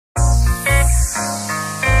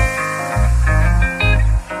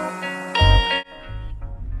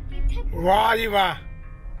वाह जी वाह,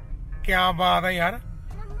 क्या बात है यार।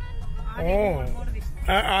 ओ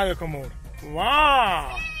आ देखो मोड़,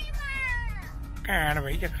 वाह घैंट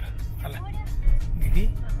भाई चक्कर दीदी।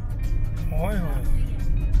 ओए होए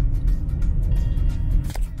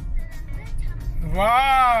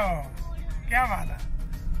वाह क्या बात है।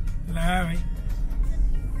 ला भाई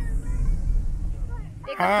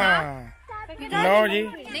हाँ लो जी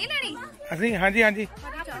असी हाँ जी हाँ जी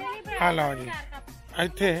हाँ लो जी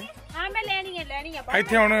इत्थे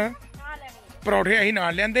इत्थे हुण परौठे असीं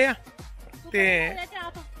नाल लिआंदे आ ते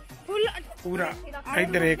पूरा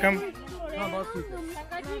इधर एकम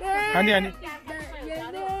हाँ जी हाँ जी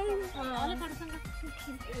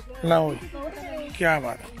लो जी क्या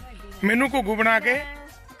बात है। मैनू घुग्गू बना के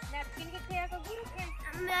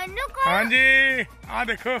हाँ जी आ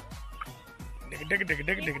देखो डिग डिग डिग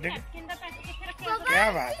डिग डिग डिग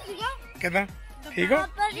क्या बात किदा ठीक हो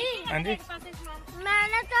हाँ जी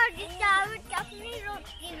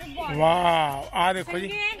वाह आ देखो जी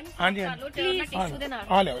हाँ जी हाँ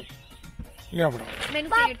आ लिया लिया बड़ा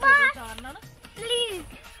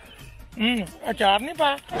अचार नहीं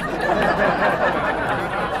पाया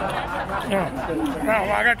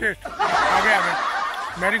आ गया टेस्ट आ गया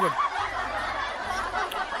वेरी गुड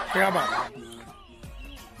क्या बात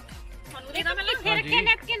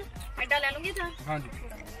हाँ जी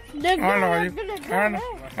हाँ लो जी हाँ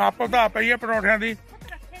आप तो आप ही है परौठिया की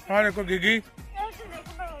हाँ देखो गिगी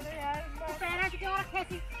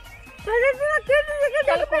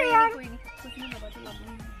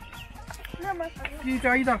की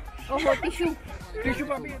चाहिए टिशू टिशू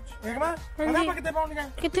पापी एक बार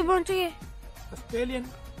कितने पहुंच गए ऑस्ट्रेलियन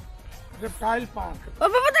रेप्टाइल पार्क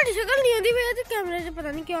पापा पता नहीं शक्ल नहीं आती मेरे कैमरे से पता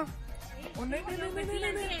नहीं क्या नहीं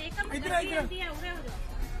इधर इधर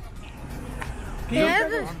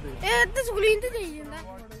ये तो स्क्रीन ते देई ਜਾਂਦਾ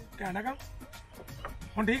कहना का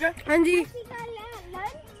ਹੁਣ ठीक है हाँ जी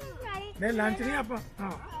नहीं लंच नहीं आप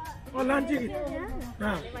हाँ और लंच ही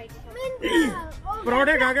हाँ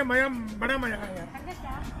परोठे खा के मजा बड़ा मजा आया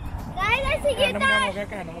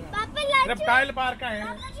रेप्टाइल पार्क आए हैं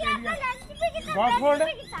गॉसफोर्ड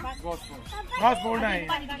गॉसफोर्ड आए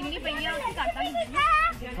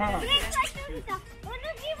हाँ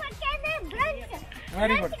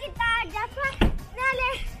वेरी गुड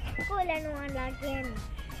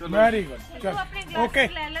वेरी गुड चल ओके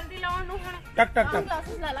टक टक टक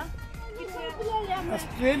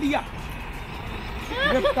ऑस्ट्रेलिया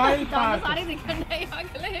रेप्टाइल पार्क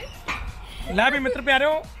ला भी मित्र प्यारे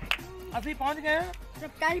अभी पहुंच गए हैं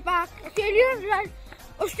reptile park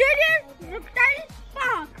Australian reptile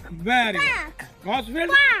park very good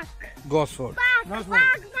गॉसफोर्ड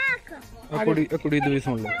कुड़ी कुड़ी दूरी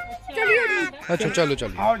सुन लो चलिए जी अच्छा चलो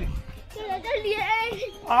चलो आओ जी चलिए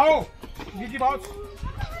आओ जी बॉस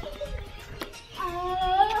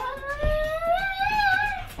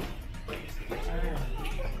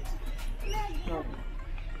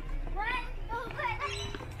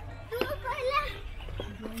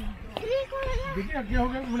देखिए आगे हो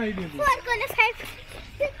गया बनाई दी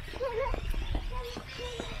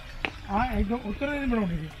हाँ एकदम उतर नहीं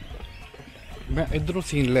बनानी थी मैं इधरों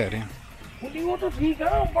सीन ले रहा वो तो ठीक है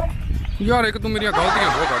यार एक तू मेरी गलतियां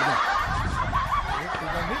बहुत कर दे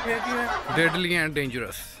डेडली एंड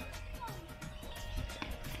डेंजरस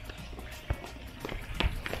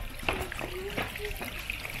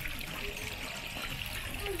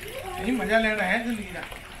नहीं मजा लेना है जिंदगी का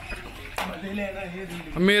मजे लेना है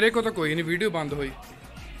जिंदगी मेरे को तो कोई नहीं वीडियो बंद हुई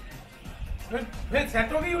फिर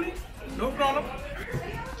सेट हो गई होगी no problem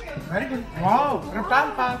very good wow reptile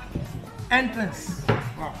park entrance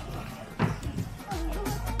wow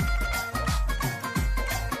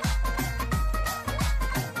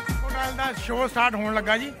hotel दा शो स्टार्ट होने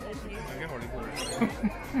लगा जी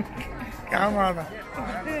क्या बात है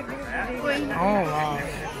ओह वाह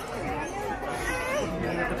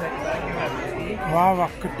वाह वाह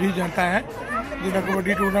कितनी जनता है जिदा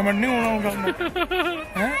कबड्डी टूर्नामेंट नहीं होना होगा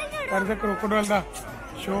है पर तो क्रोकोडाइल का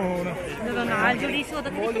शो होना ਜਦੋਂ ਨਾਲ ਜੁੜੀ ਸੀ ਉਹਦਾ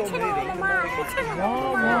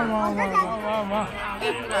वाह वाह वाह वाह वाह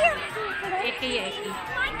एक ही है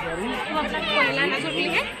वो अपना कोयला ना छुप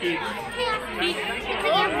लिए ठीक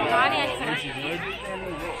बाहर यार खड़ा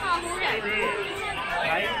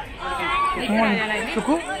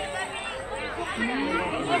सुखो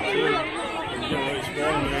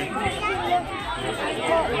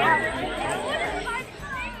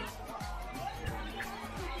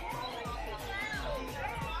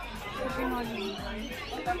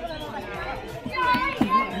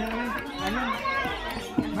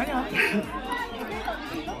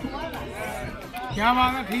क्या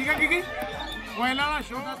बात है ठीक है क्योंकि कोयला वाला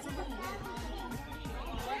शो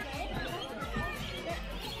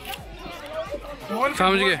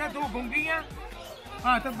समझ गए। तू गूंगी है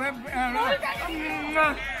हां तो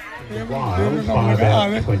wild by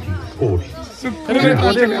about 2040.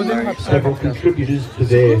 Several contributors to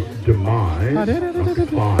their demise, not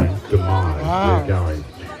decline, demise, we're going.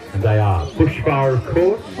 And they are bushfire, of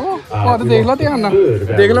course. देख लो ध्यान ना,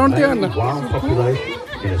 देख लो ध्यान ना। Wild population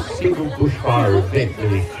in a single bushfire event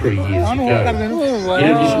nearly 3 years ago. In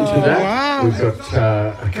addition to that, we've got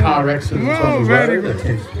a car accident on the road that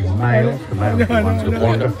tends to be male, the male are the ones that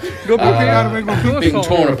wander, being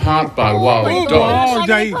torn apart by wild dogs.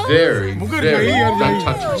 Very, don't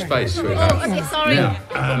touch its face, sweetheart. Now,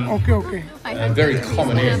 a very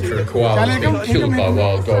common answer, a koala has been killed by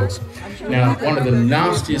wild dogs. Now, one of the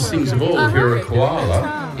nastiest things of all, if you're a koala,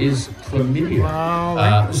 is chlamydia.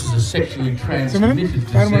 This is a sexually transmitted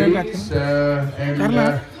disease, and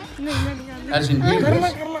as in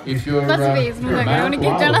humans, if you're a male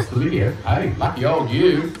koala with chlamydia, hey, lucky old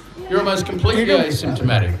you're almost completely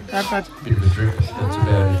asymptomatic. Bit of a drip, that's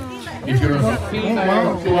about it. If you're a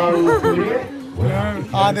female koala with chlamydia,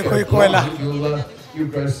 you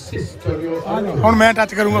grow cysts on your own.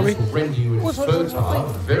 This will render you infertile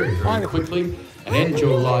very, very quickly and end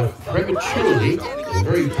your life prematurely,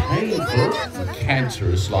 very painful and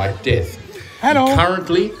cancerous like death.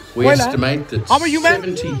 Currently, we estimate that 70%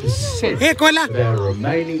 of our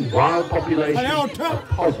remaining wild population are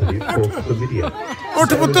positive for chlamydia.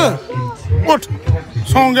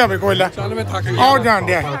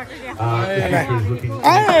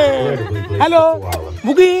 Hello,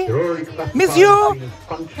 Boogie, miss you.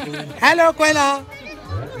 Hello, Koala.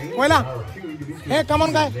 Koala, hey, come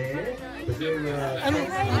on, guy.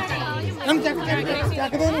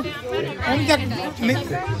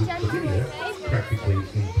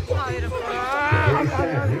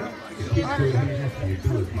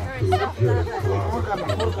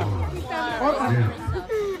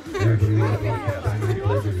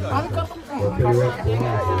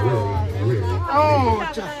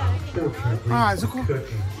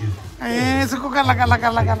 Suku kala.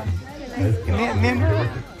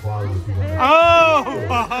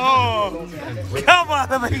 क्या बात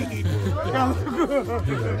है भाई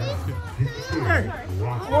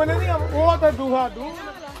वो नहीं वो तो दूहा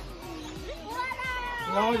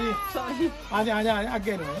लाओ जी आजा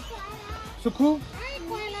आगे रहो सुखू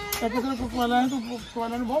कोयला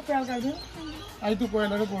ने बहुत प्यार कर दिया आज तू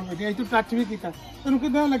कोयला को बोल बैठी आज तू टच भी किया तेन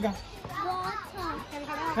कितना लगा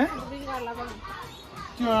हैं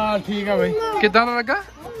चल ठीक है भाई कितना लगा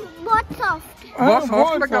बहुत सॉफ्ट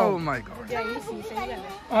लगा ओ माय गॉड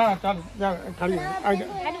हां चल जा खड़ी आ जा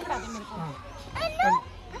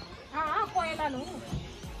हां कोयला लो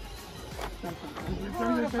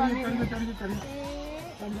चल